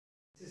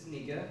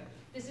Nika.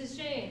 This is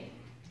Shane.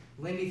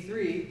 Lindy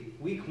 3,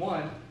 week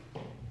 1,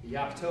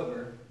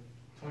 October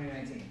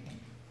 2019.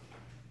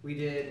 We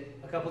did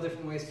a couple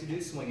different ways to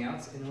do swing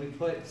outs, and we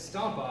put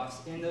stomp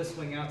offs in those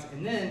swing outs,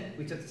 and then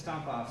we took the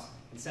stomp offs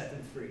and set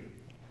them free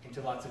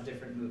into lots of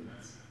different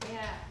movements.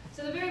 Yeah.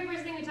 So the very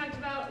first thing we talked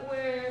about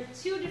were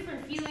two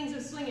different feelings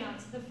of swing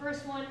outs. The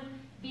first one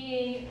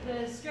being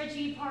the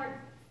stretchy part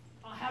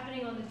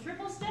happening on the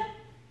triple step.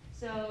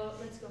 So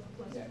let's go.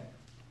 Yeah.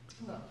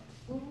 Go.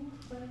 Ooh,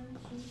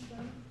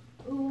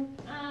 ooh,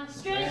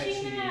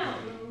 stretching out.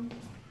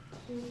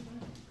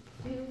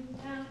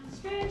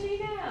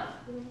 Stretching out.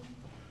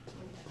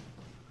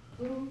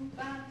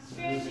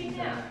 Stretching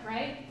out,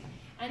 right?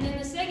 And then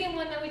the second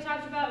one that we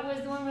talked about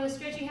was the one where the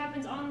stretching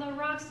happens on the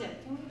rock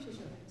step. Can we actually show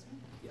that?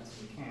 Yes,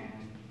 we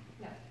can.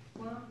 Yeah.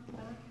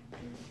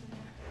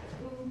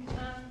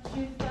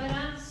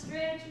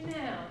 Stretch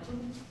now.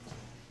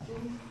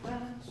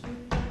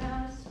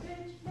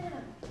 Stretch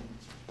now.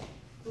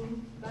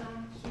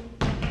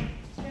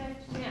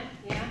 Stretch now.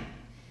 Yeah.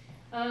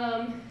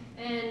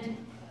 And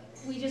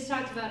we just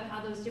talked about how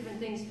those different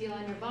things feel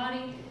on your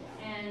body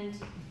and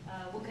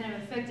what kind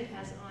of effect it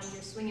has on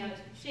your swing out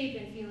shape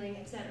and feeling,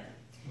 etc.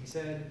 We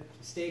said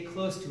stay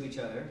close to each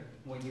other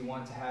when you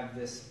want to have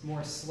this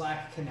more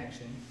slack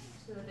connection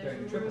So that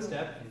during the triple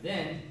step, and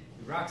then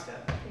the rock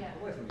step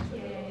away from each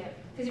other. Yeah.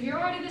 Because if you're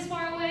already this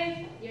far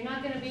away, you're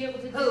not going to be able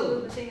to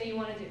do the thing that you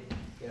want to do.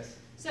 Yes.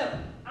 So,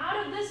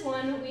 out of this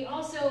one, we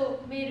also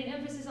made an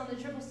emphasis on the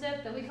triple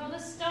step that we call the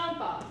stomp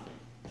off.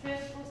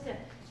 Triple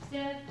step.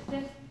 Step,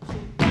 step,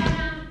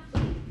 shoot-ba-da,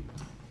 ooh,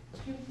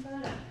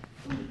 shoot-ba-da,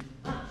 ooh,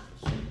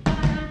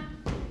 shoot-ba-da.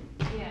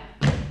 Yeah.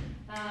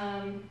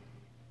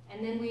 And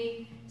then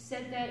we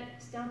set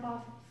that stomp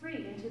off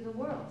free into the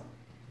world.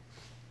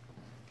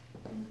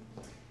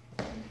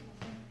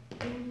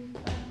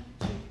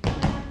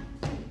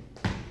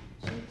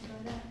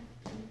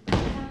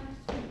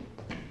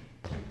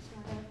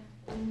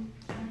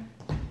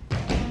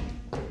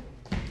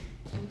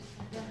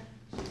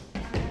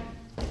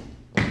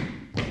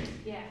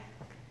 Yeah.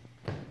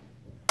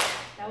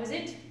 That was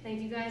it.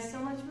 Thank you guys so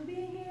much for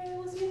being here.